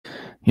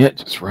Yeah,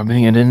 just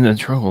rubbing it in the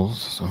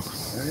trolls. So.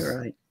 All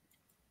right.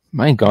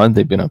 My God,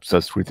 they've been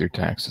obsessed with their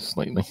taxes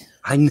lately.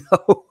 I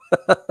know.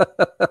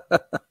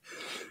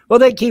 Well,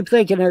 they keep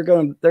thinking they're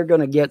going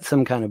to get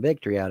some kind of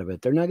victory out of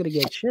it. They're not going to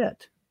get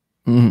shit.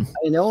 Mm.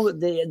 I know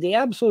the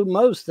absolute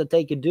most that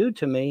they could do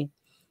to me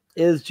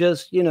is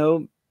just,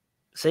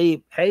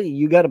 say, hey,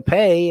 you got to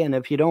pay, and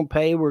if you don't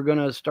pay, we're going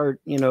to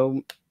start,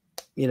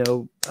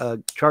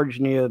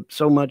 charging you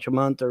so much a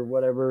month or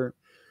whatever,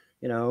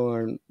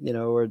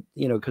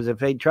 because if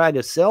they try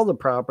to sell the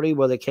property,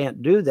 well, they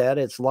can't do that.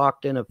 It's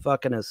locked in a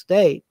fucking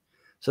estate,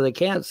 so they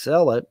can't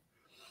sell it.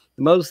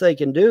 The most they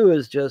can do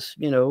is just,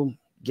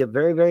 get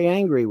very, very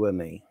angry with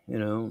me.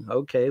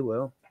 Okay,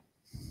 well.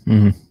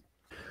 Mm.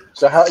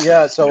 So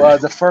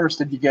the first,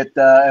 did you get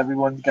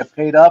everyone got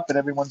paid up and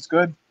everyone's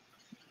good?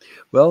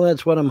 Well,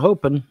 that's what I'm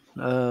hoping.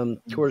 Of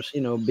course,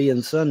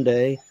 being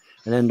Sunday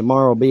and then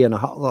tomorrow being a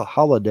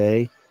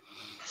holiday,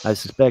 I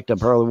suspect I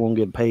probably won't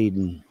get paid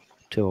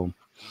until,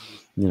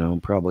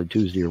 probably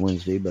Tuesday or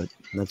Wednesday, but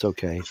that's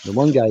okay. The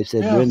one guy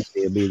said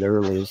Wednesday would be the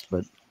earliest,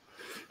 but,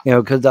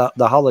 because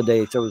the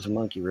holiday throws a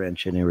monkey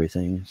wrench and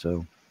everything.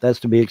 So that's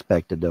to be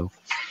expected, though.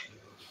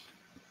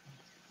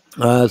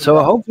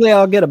 So hopefully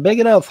I'll get a big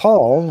enough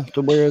haul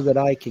to where that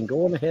I can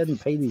go on ahead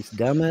and pay these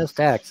dumbass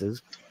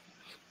taxes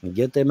and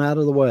get them out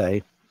of the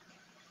way.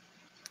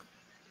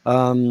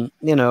 I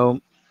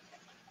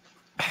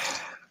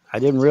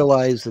didn't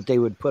realize that they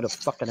would put a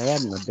fucking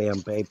ad in the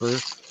damn paper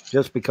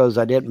just because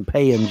I didn't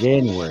pay in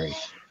January.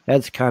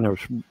 That's kind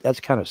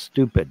of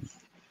stupid.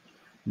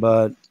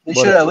 But they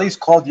should have at least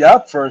called you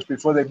up first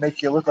before they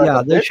make you look like a bitch.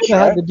 Yeah, they should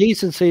have had the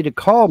decency to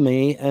call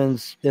me and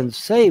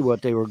say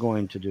what they were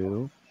going to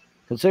do,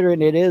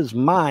 considering it is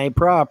my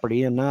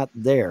property and not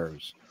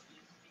theirs.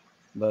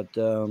 But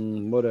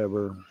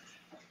whatever.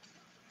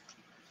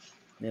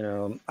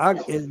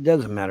 It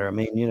doesn't matter. I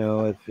mean,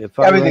 if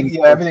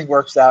everything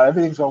works out,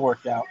 everything's gonna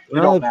work out.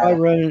 Well,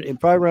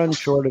 if I run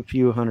short a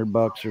few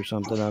 $100 or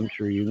something, I'm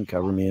sure you can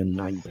cover me and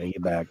I can pay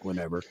you back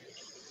whenever.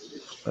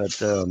 But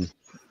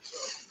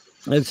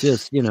it's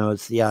just,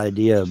 it's the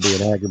idea of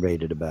being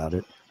aggravated about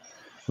it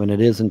when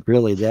it isn't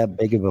really that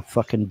big of a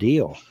fucking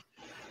deal.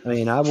 I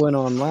mean, I went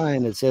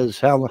online. It says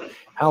how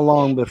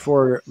long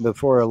before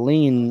a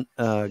lien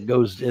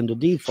goes into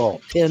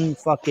default? 10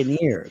 fucking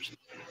years.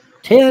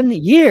 10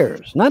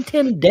 years, not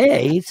 10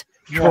 days,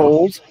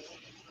 trolls.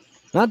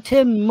 Not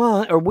 10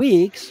 months or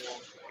weeks,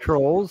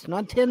 trolls.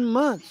 Not 10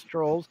 months,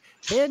 trolls.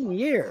 10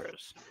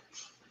 years.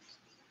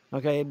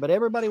 Okay, but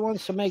everybody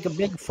wants to make a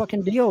big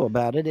fucking deal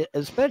about it,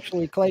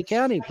 especially Clay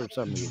County for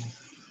some reason.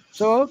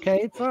 So,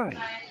 okay, fine.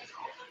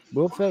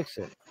 We'll fix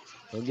it.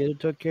 We'll get it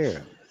took care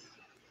of.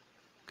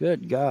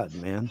 Good God,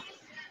 man.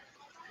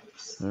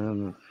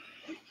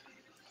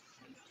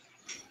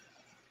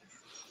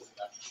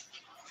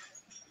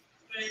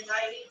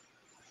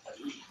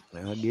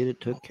 I'll get it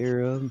took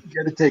care of.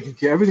 Get it taken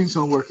care of. Everything's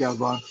going to work out,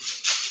 Bob.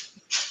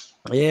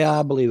 Yeah,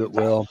 I believe it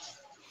will.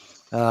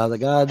 The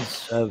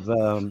gods have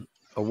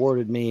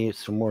awarded me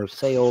some more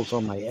sales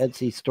on my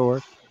Etsy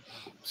store.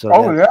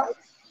 So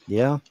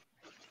yeah.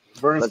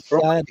 But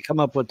I had to come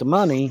up with the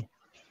money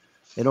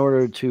in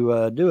order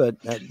to do it.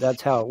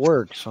 That's how it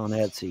works on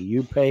Etsy.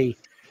 You pay,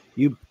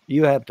 you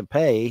have to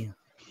pay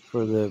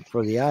for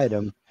the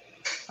item.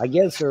 I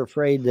guess they're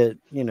afraid that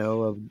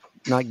of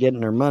not getting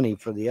their money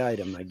for the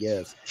item. I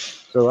guess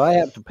so. I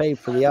have to pay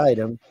for the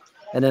item,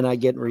 and then I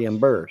get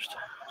reimbursed.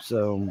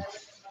 So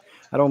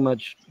I don't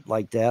much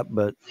like that,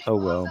 but oh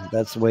well,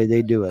 that's the way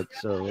they do it.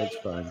 So it's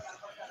fine.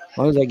 As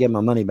long as I get my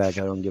money back,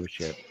 I don't give a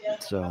shit.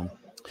 So,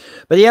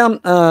 but yeah,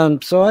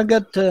 so I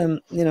got,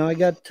 let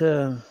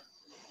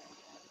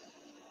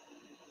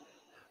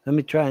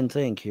me try and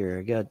think here.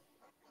 I got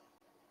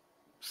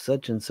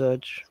such and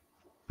such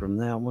from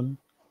that one.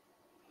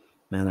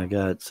 And I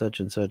got such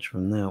and such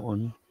from that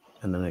one.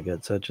 And then I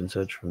got such and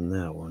such from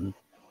that one.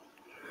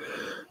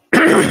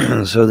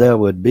 So that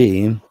would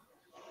be.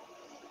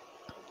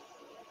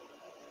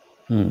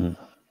 What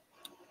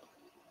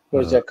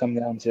does that come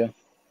down to?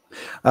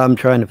 I'm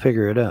trying to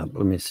figure it out.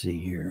 Let me see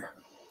here.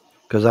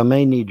 Because I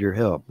may need your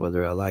help,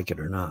 whether I like it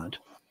or not.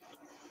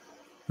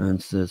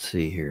 Let's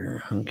see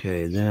here.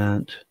 Okay,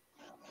 that.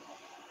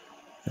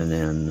 And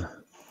then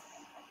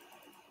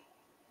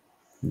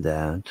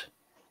that.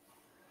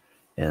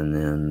 And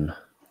then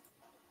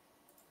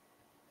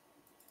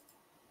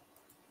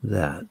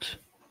that.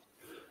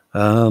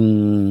 I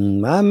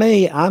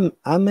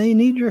may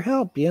need your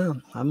help. Yeah,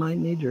 I might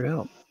need your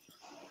help.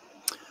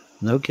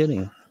 No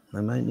kidding.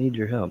 I might need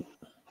your help.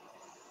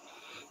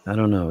 I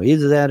don't know.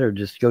 Either that or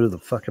just go to the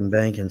fucking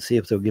bank and see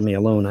if they'll give me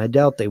a loan. I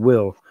doubt they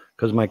will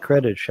because my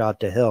credit's shot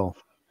to hell.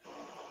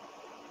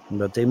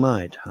 But they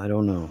might. I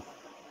don't know.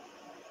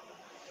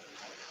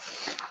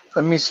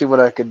 Let me see what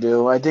I could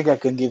do. I think I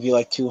could give you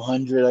like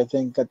 200, I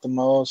think, at the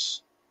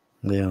most.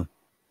 Yeah.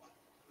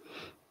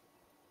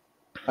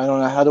 I don't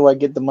know. How do I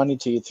get the money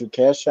to you? Through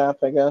Cash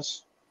App, I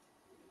guess?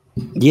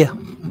 Yeah,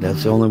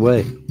 that's the only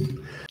way.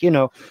 like, you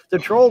know, the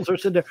trolls are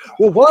sitting there.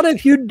 Well, what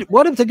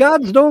if the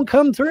gods don't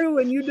come through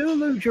and you do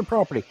lose your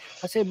property?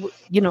 I said, well,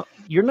 you know,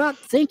 you're not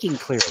thinking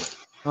clearly.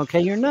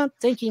 Okay, you're not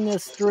thinking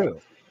this through.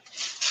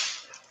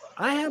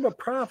 I have a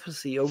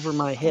prophecy over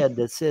my head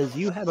that says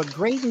you have a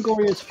great and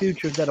glorious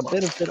future that'll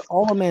benefit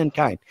all of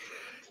mankind.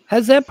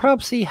 Has that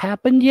prophecy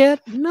happened yet?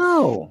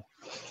 No,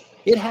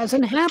 it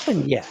hasn't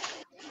happened yet,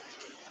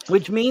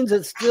 which means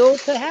it's still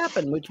to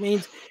happen, which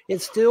means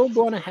it's still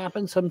going to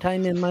happen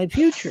sometime in my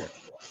future,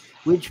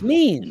 which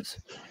means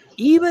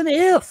even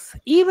if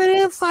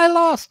I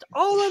lost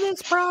all of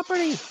this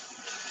property,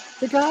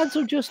 the gods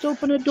will just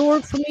open a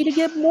door for me to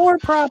get more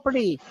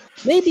property,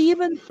 maybe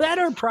even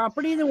better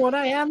property than what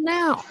I have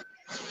now.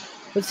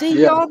 But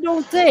see, y'all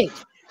don't think.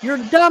 You're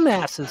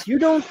dumbasses. You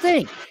don't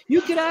think.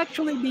 You could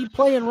actually be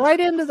playing right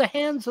into the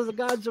hands of the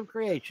gods of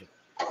creation.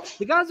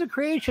 The gods of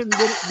creation, did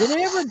it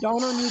ever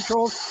dawn on you,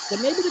 trolls, that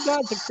maybe the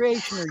gods of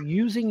creation are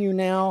using you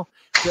now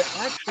to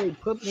actually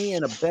put me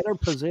in a better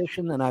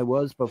position than I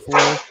was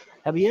before?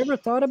 Have you ever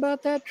thought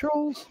about that,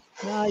 trolls?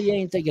 No, you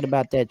ain't thinking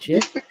about that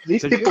shit.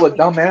 These people are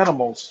dumb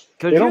animals.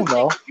 They don't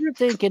know. You're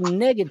thinking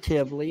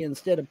negatively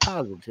instead of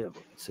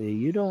positively. See,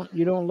 you don't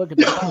look at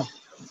the positive.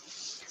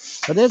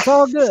 But it's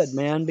all good,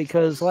 man,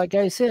 because like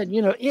I said,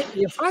 you know,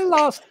 if I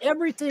lost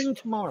everything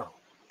tomorrow,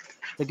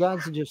 the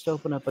gods would just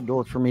open up a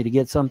door for me to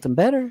get something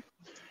better.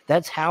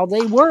 That's how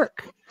they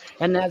work.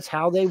 And that's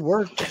how they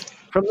worked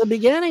from the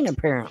beginning,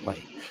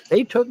 apparently.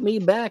 They took me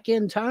back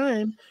in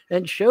time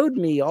and showed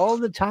me all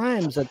the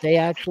times that they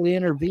actually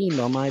intervened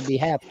on my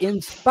behalf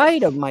in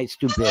spite of my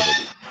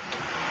stupidity.